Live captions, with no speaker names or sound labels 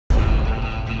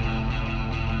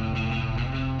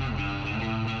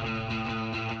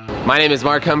My name is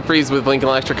Mark Humphreys with Lincoln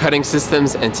Electric Cutting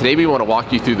Systems, and today we want to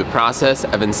walk you through the process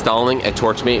of installing a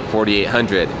Torchmate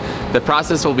 4800. The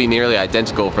process will be nearly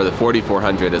identical for the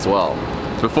 4400 as well.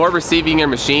 Before receiving your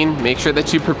machine, make sure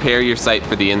that you prepare your site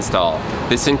for the install.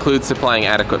 This includes supplying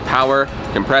adequate power,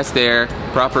 compressed air,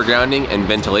 proper grounding, and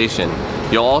ventilation.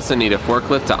 You'll also need a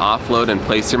forklift to offload and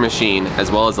place your machine, as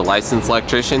well as a licensed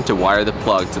electrician to wire the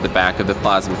plug to the back of the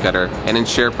plasma cutter and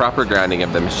ensure proper grounding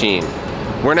of the machine.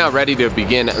 We're now ready to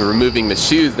begin removing the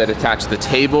shoes that attach the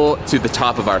table to the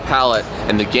top of our pallet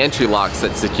and the gantry locks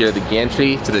that secure the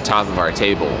gantry to the top of our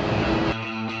table.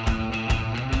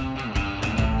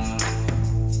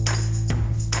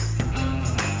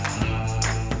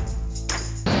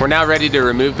 We're now ready to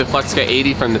remove the FlexCut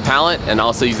 80 from the pallet and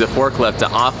also use the forklift to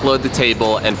offload the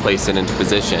table and place it into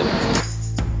position.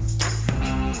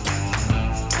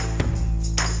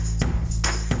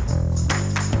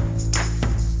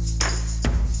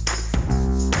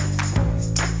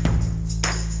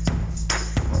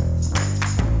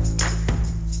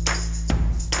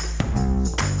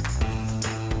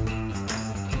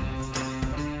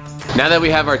 Now that we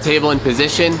have our table in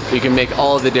position, we can make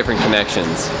all of the different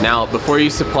connections. Now, before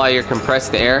you supply your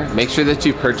compressed air, make sure that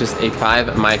you purchased a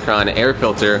 5-micron air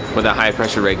filter with a high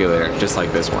pressure regulator, just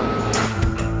like this one.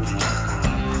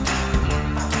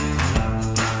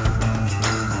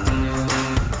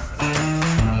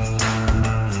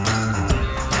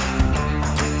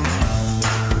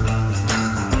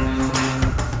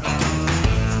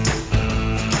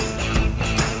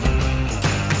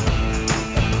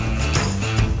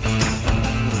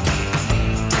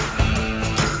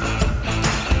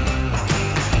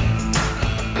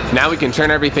 Now we can turn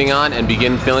everything on and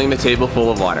begin filling the table full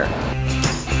of water.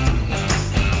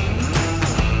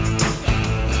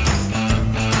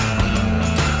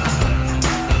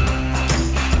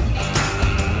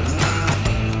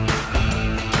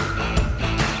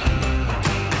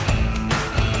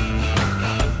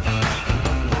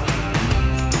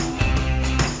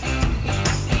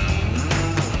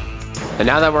 And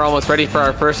now that we're almost ready for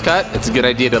our first cut, it's a good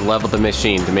idea to level the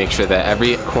machine to make sure that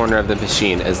every corner of the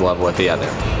machine is level with the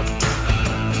other.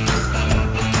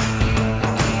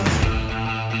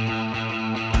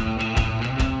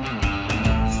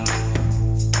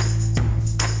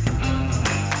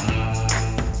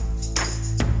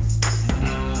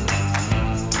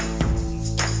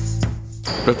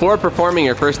 Before performing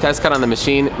your first test cut on the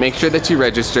machine, make sure that you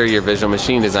register your Visual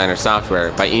Machine Designer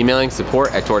software by emailing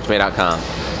support@torchmate.com.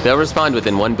 They'll respond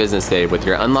within 1 business day with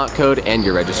your unlock code and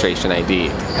your registration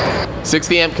ID.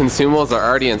 60 amp consumables are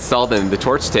already installed in the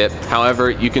torch tip. However,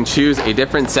 you can choose a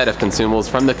different set of consumables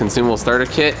from the consumable starter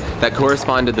kit that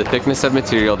correspond to the thickness of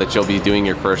material that you'll be doing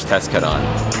your first test cut on.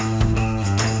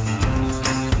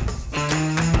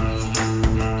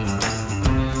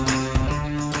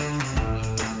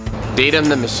 Datum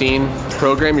the machine,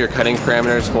 program your cutting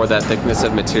parameters for that thickness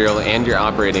of material and your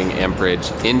operating amperage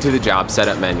into the job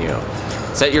setup menu.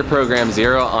 Set your program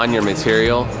 0 on your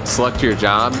material, select your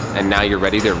job, and now you're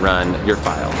ready to run your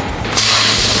file.